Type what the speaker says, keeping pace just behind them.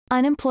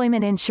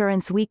Unemployment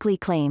insurance weekly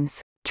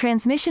claims.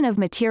 Transmission of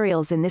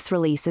materials in this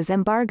release is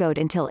embargoed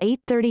until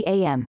 8:30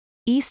 a.m.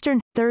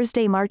 Eastern,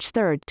 Thursday, March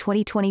 3,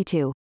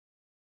 2022.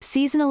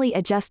 Seasonally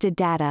adjusted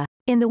data.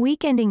 In the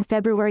week ending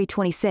February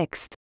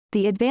 26,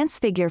 the advance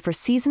figure for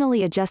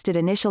seasonally adjusted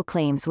initial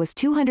claims was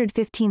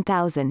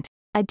 215,000,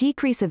 a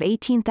decrease of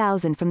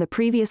 18,000 from the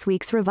previous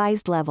week's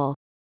revised level.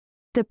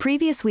 The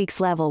previous week's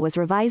level was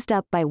revised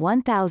up by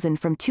 1,000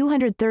 from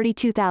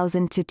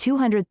 232,000 to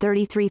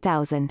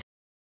 233,000.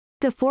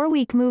 The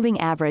 4-week moving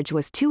average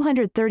was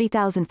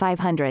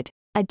 230,500,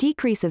 a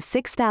decrease of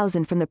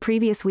 6,000 from the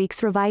previous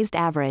week's revised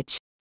average.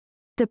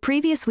 The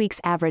previous week's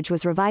average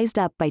was revised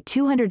up by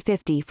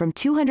 250 from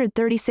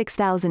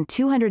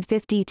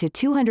 236,250 to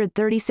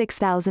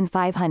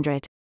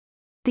 236,500.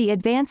 The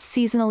advanced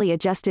seasonally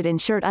adjusted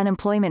insured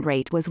unemployment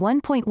rate was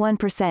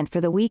 1.1% for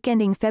the week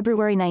ending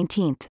February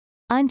 19,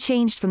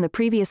 unchanged from the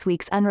previous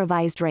week's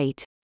unrevised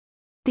rate.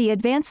 The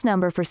advance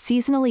number for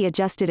seasonally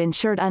adjusted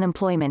insured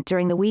unemployment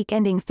during the week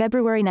ending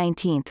February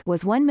 19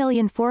 was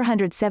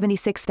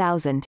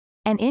 1,476,000,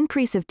 an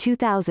increase of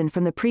 2,000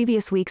 from the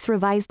previous week's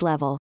revised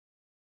level.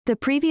 The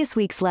previous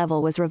week's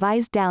level was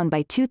revised down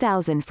by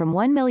 2,000 from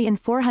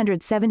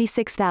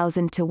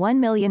 1,476,000 to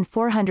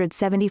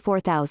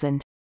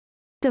 1,474,000.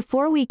 The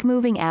 4-week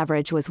moving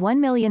average was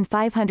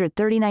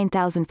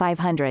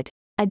 1,539,500,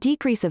 a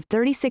decrease of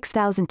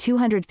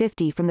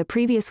 36,250 from the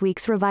previous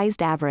week's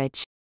revised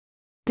average.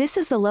 This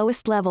is the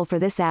lowest level for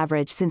this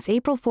average since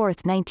April 4,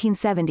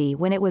 1970,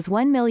 when it was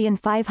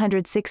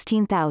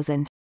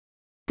 1,516,000.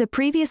 The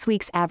previous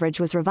week's average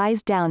was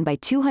revised down by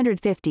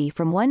 250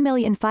 from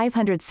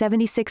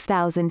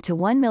 1,576,000 to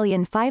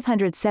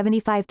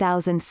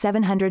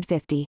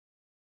 1,575,750.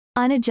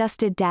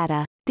 Unadjusted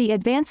data. The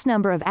advance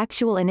number of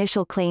actual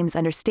initial claims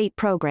under state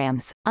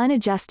programs,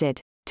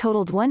 unadjusted,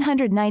 totaled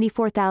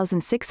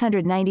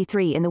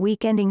 194,693 in the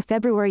week ending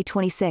February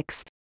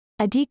 26,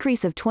 a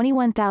decrease of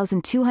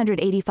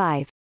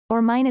 21,285,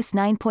 or minus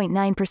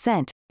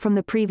 9.9%, from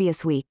the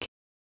previous week.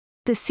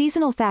 The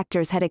seasonal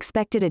factors had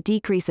expected a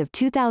decrease of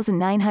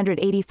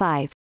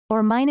 2,985,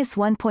 or minus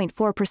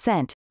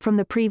 1.4%, from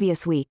the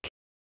previous week.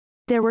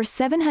 There were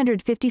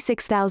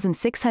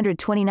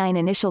 756,629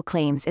 initial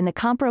claims in the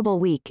comparable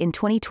week in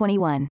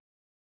 2021.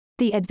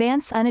 The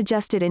advance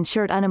unadjusted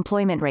insured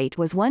unemployment rate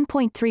was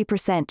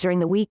 1.3% during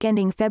the week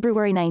ending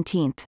February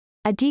 19,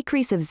 a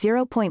decrease of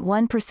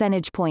 0.1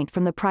 percentage point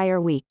from the prior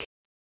week.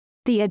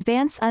 The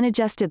advance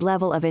unadjusted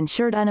level of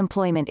insured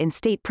unemployment in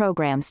state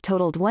programs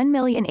totaled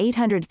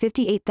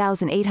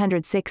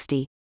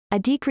 1,858,860, a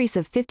decrease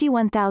of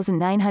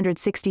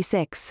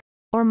 51,966,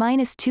 or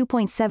minus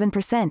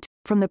 2.7%,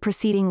 from the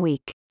preceding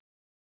week.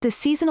 The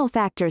seasonal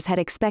factors had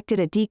expected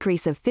a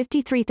decrease of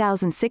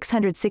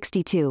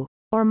 53,662,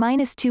 or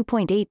minus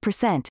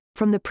 2.8%,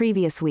 from the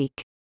previous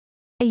week.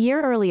 A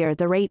year earlier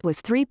the rate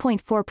was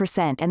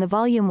 3.4% and the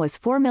volume was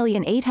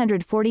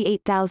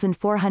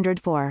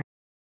 4,848,404.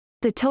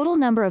 The total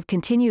number of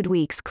continued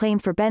weeks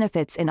claimed for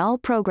benefits in all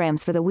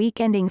programs for the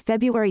week ending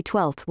February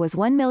 12 was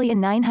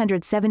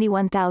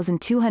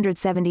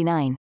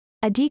 1,971,279,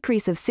 a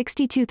decrease of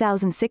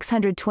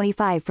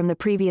 62,625 from the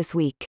previous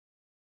week.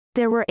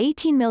 There were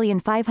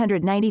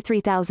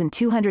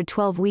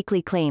 18,593,212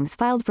 weekly claims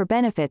filed for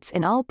benefits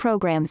in all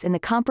programs in the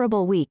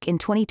comparable week in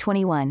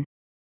 2021.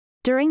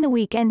 During the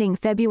week ending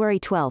February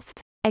 12,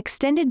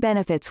 extended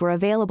benefits were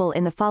available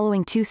in the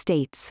following 2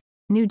 states,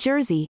 New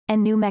Jersey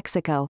and New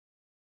Mexico.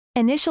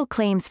 Initial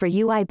claims for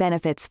UI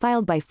benefits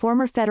filed by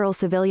former federal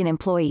civilian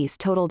employees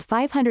totaled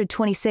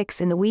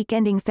 526 in the week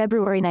ending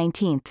February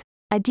 19,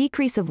 a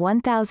decrease of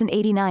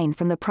 1,089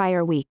 from the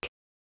prior week.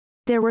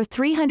 There were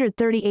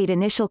 338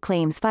 initial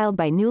claims filed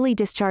by newly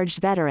discharged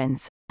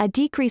veterans, a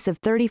decrease of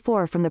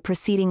 34 from the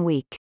preceding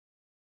week.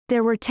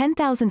 There were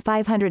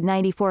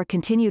 10,594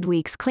 continued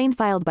weeks claimed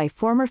filed by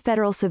former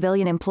federal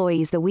civilian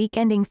employees the week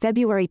ending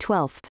February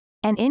 12,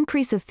 an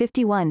increase of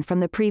 51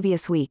 from the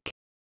previous week.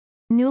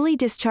 Newly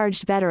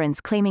discharged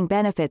veterans claiming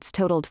benefits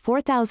totaled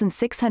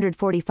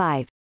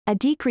 4,645, a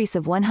decrease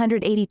of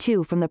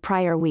 182 from the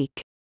prior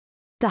week.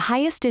 The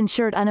highest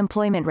insured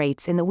unemployment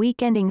rates in the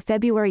week ending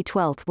February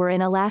 12 were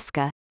in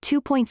Alaska,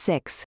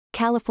 2.6,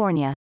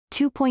 California,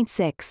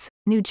 2.6,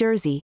 New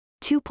Jersey,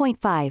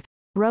 2.5,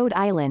 Rhode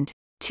Island,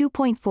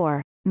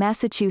 2.4,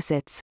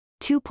 Massachusetts,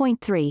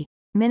 2.3,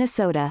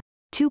 Minnesota,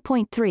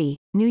 2.3,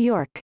 New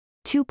York,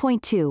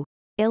 2.2,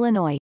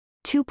 Illinois,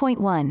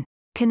 2.1,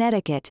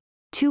 Connecticut,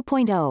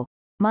 2.0,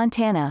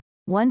 Montana,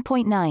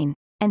 1.9,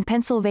 and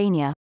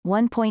Pennsylvania,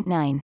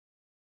 1.9.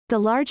 The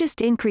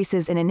largest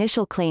increases in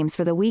initial claims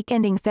for the week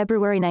ending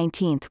February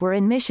 19 were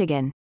in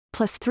Michigan,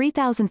 plus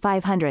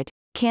 3,500,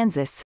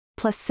 Kansas,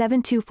 plus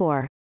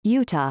 724,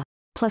 Utah,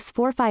 plus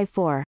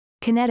 454,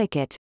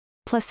 Connecticut,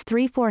 plus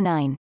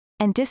 349,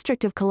 and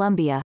District of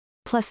Columbia,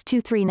 plus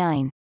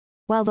 239,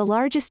 while the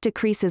largest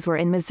decreases were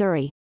in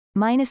Missouri,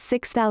 minus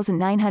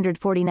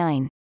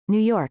 6,949, New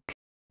York,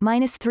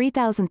 minus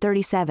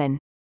 3,037,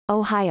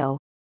 Ohio,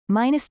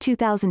 minus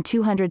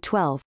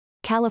 2,212,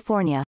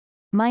 California,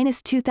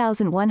 minus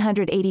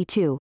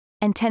 2,182,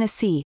 and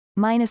Tennessee,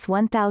 minus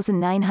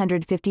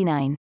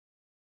 1,959.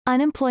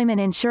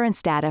 Unemployment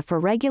insurance data for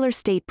regular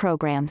state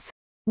programs.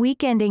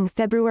 Week ending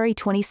February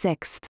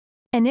 26.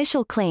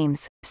 Initial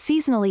claims,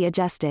 seasonally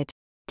adjusted.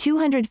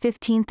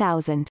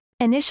 215,000.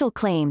 Initial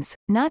claims,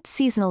 not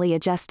seasonally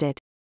adjusted.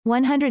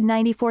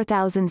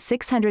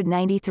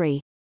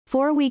 194,693.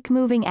 4-week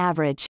moving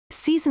average,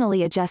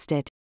 seasonally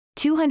adjusted.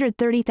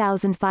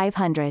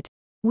 230,500.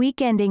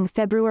 Week ending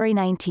February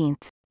 19.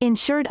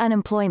 Insured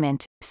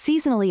unemployment,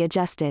 seasonally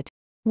adjusted.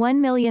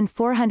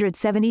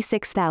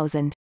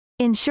 1,476,000.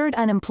 Insured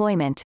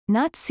unemployment,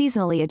 not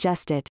seasonally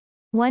adjusted.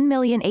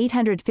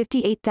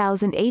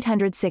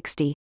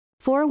 1,858,860.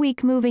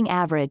 4-week moving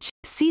average,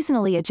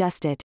 seasonally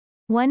adjusted.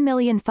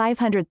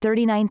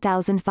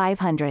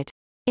 1,539,500.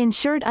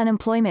 Insured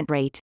unemployment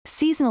rate,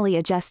 seasonally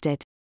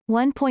adjusted.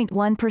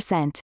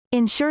 1.1%.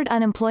 Insured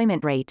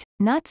unemployment rate,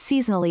 not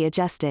seasonally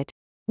adjusted.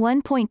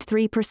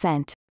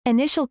 1.3%.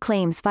 Initial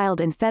claims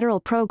filed in federal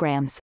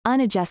programs,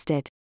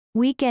 unadjusted.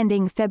 Week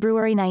ending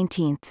February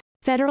 19.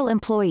 Federal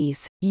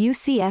employees,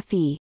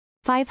 UCFE.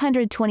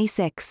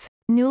 526.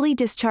 Newly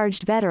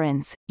discharged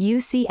veterans,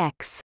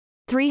 UCX.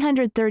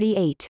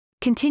 338.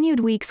 Continued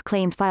weeks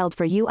claimed filed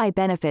for UI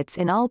benefits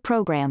in all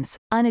programs,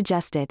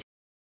 unadjusted.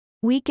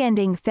 Week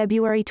ending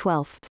February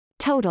 12.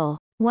 Total,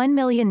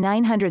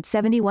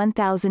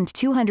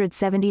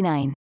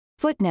 1,971,279.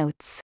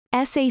 Footnotes.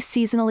 SA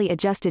seasonally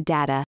adjusted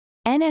data.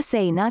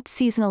 NSA not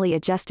seasonally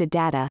adjusted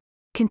data.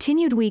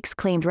 Continued weeks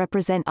claimed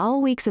represent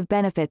all weeks of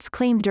benefits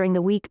claimed during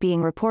the week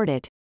being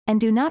reported,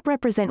 and do not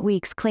represent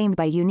weeks claimed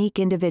by unique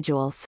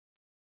individuals.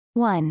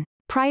 1.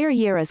 Prior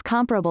year is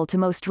comparable to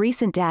most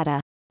recent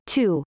data.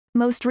 2.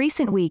 Most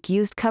recent week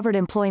used covered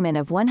employment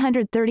of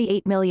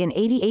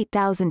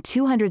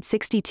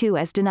 138,088,262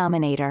 as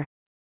denominator.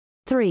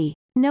 3.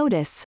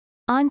 Notice.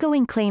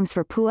 Ongoing claims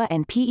for PUA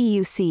and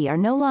PEUC are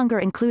no longer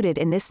included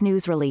in this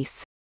news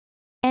release.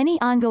 Any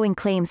ongoing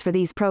claims for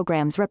these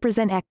programs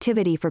represent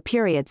activity for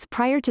periods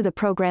prior to the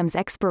program's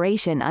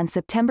expiration on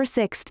September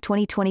 6,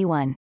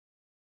 2021.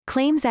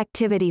 Claims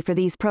activity for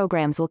these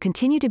programs will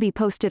continue to be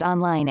posted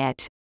online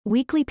at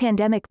Weekly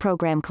Pandemic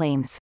Program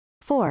Claims.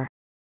 4.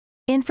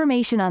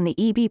 Information on the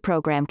EB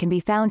program can be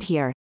found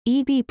here.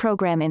 EB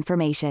program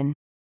information.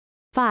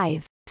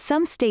 5.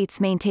 Some states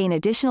maintain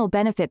additional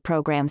benefit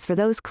programs for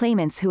those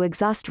claimants who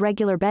exhaust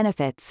regular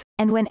benefits,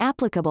 and when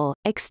applicable,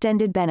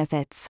 extended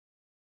benefits.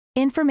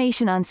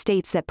 Information on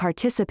states that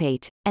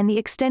participate, and the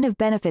extent of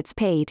benefits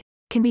paid,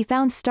 can be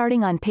found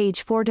starting on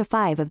page 4 to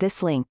 5 of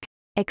this link.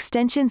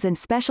 Extensions and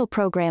Special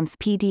Programs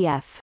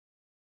PDF.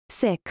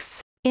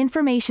 6.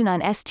 Information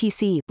on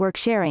STC work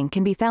sharing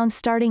can be found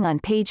starting on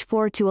page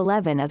 4 to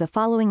 11 of the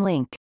following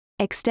link.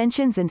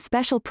 Extensions and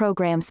Special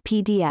Programs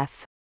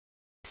PDF.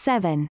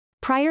 7.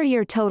 Prior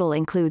year total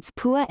includes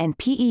PUA and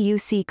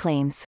PEUC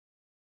claims.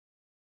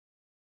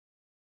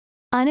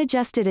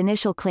 Unadjusted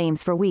initial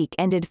claims for week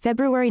ended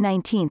February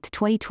 19,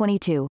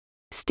 2022.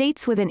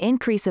 States with an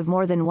increase of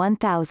more than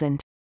 1,000.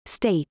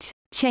 State.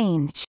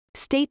 Change.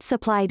 State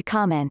supplied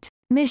comment.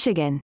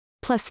 Michigan.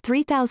 Plus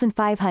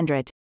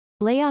 3,500.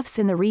 Layoffs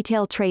in the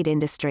retail trade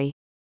industry.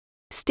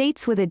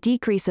 States with a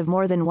decrease of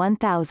more than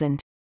 1,000.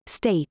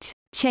 State.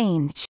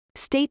 Change.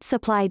 State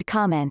supplied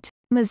comment.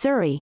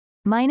 Missouri.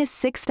 Minus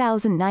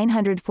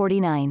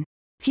 6,949.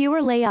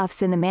 Fewer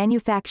layoffs in the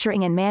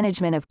manufacturing and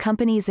management of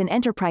companies and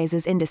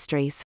enterprises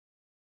industries.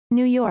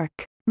 New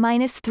York.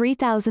 Minus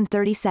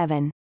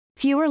 3,037.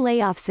 Fewer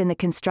layoffs in the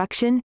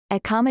construction,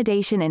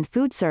 accommodation and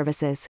food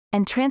services,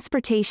 and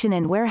transportation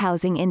and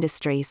warehousing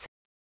industries.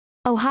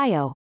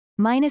 Ohio.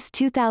 Minus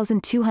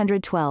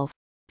 2,212.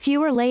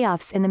 Fewer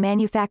layoffs in the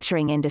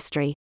manufacturing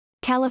industry.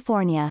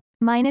 California.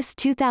 Minus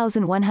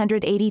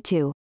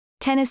 2,182.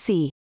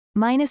 Tennessee.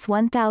 Minus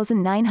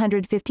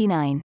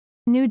 1,959.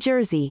 New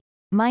Jersey.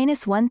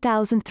 Minus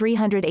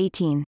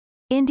 1,318.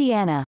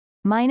 Indiana.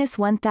 Minus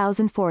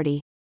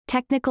 1,040.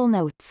 Technical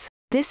notes.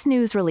 This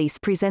news release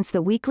presents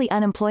the weekly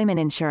unemployment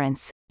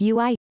insurance,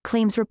 UI,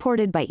 claims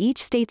reported by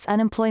each state's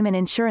unemployment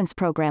insurance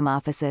program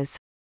offices.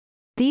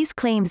 These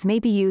claims may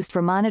be used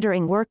for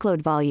monitoring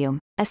workload volume,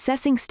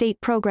 assessing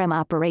state program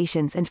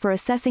operations and for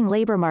assessing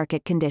labor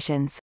market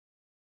conditions.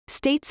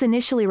 States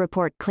initially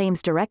report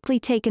claims directly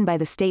taken by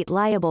the state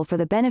liable for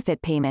the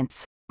benefit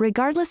payments,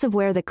 regardless of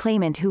where the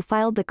claimant who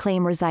filed the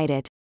claim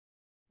resided.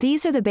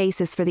 These are the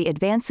basis for the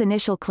advance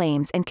initial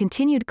claims and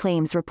continued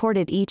claims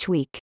reported each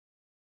week.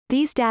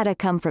 These data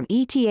come from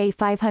ETA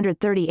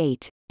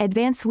 538,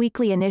 Advance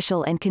Weekly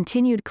Initial and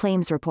Continued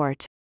Claims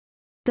Report.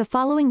 The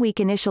following week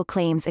initial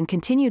claims and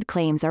continued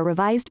claims are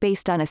revised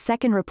based on a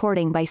second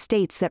reporting by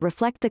states that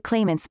reflect the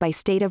claimants by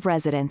state of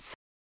residence.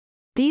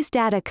 These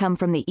data come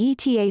from the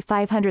ETA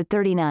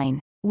 539,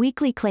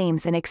 Weekly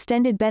Claims and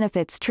Extended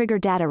Benefits Trigger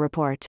Data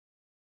Report.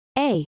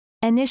 A.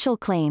 Initial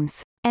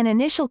claims. An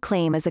initial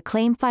claim is a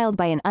claim filed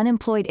by an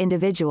unemployed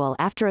individual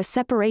after a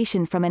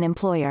separation from an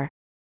employer.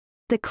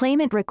 The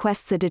claimant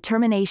requests a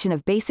determination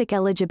of basic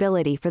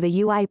eligibility for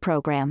the UI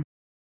program.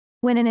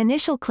 When an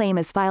initial claim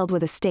is filed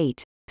with a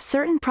state,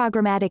 Certain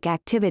programmatic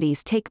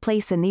activities take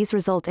place and these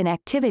result in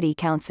activity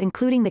counts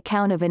including the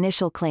count of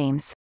initial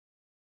claims.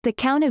 The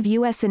count of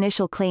U.S.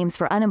 initial claims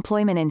for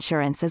unemployment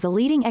insurance is a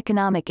leading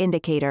economic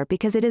indicator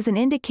because it is an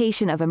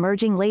indication of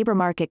emerging labor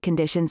market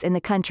conditions in the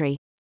country.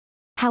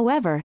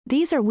 However,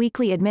 these are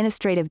weekly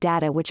administrative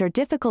data which are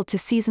difficult to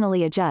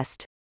seasonally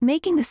adjust,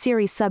 making the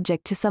series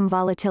subject to some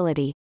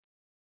volatility.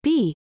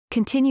 B.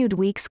 Continued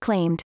weeks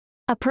claimed.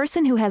 A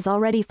person who has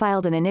already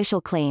filed an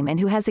initial claim and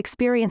who has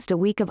experienced a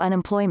week of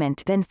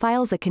unemployment then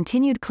files a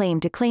continued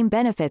claim to claim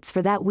benefits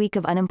for that week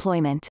of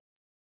unemployment.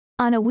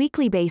 On a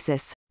weekly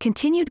basis,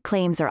 continued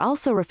claims are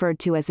also referred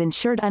to as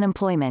insured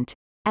unemployment,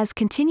 as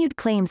continued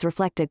claims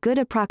reflect a good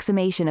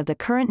approximation of the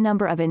current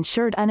number of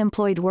insured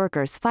unemployed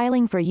workers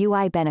filing for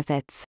UI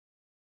benefits.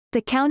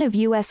 The count of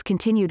U.S.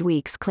 continued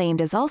weeks claimed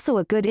is also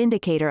a good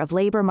indicator of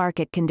labor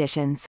market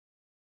conditions.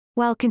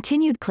 While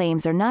continued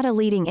claims are not a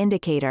leading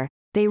indicator,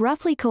 they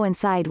roughly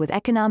coincide with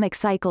economic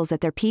cycles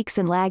at their peaks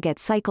and lag at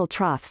cycle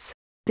troughs.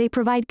 They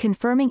provide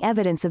confirming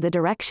evidence of the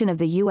direction of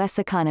the U.S.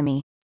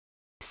 economy.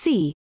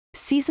 C.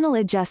 Seasonal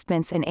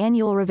adjustments and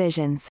annual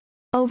revisions.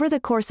 Over the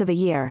course of a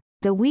year,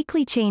 the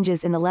weekly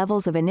changes in the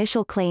levels of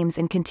initial claims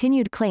and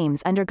continued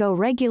claims undergo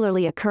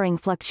regularly occurring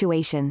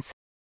fluctuations.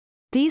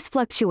 These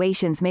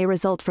fluctuations may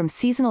result from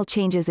seasonal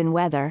changes in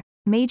weather,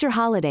 major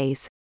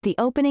holidays, the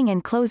opening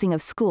and closing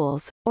of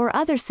schools, or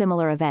other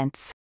similar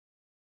events.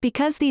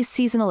 Because these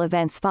seasonal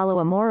events follow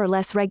a more or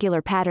less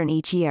regular pattern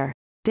each year,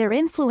 their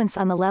influence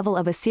on the level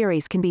of a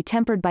series can be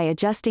tempered by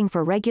adjusting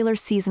for regular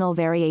seasonal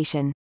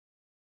variation.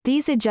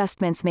 These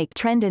adjustments make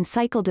trend and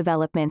cycle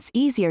developments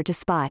easier to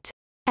spot.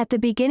 At the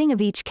beginning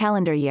of each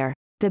calendar year,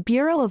 the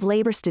Bureau of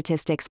Labor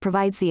Statistics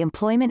provides the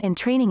Employment and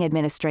Training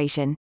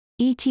Administration,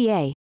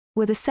 ETA,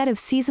 with a set of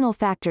seasonal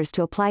factors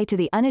to apply to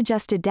the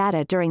unadjusted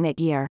data during that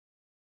year.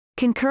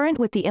 Concurrent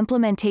with the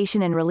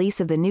implementation and release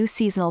of the new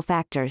seasonal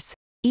factors,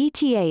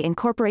 ETA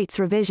incorporates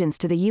revisions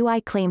to the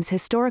UI claims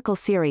historical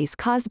series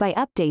caused by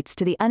updates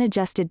to the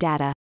unadjusted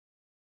data.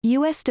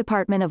 U.S.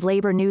 Department of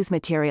Labor news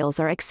materials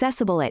are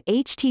accessible at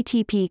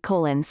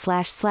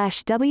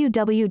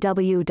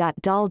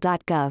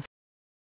http://www.dol.gov.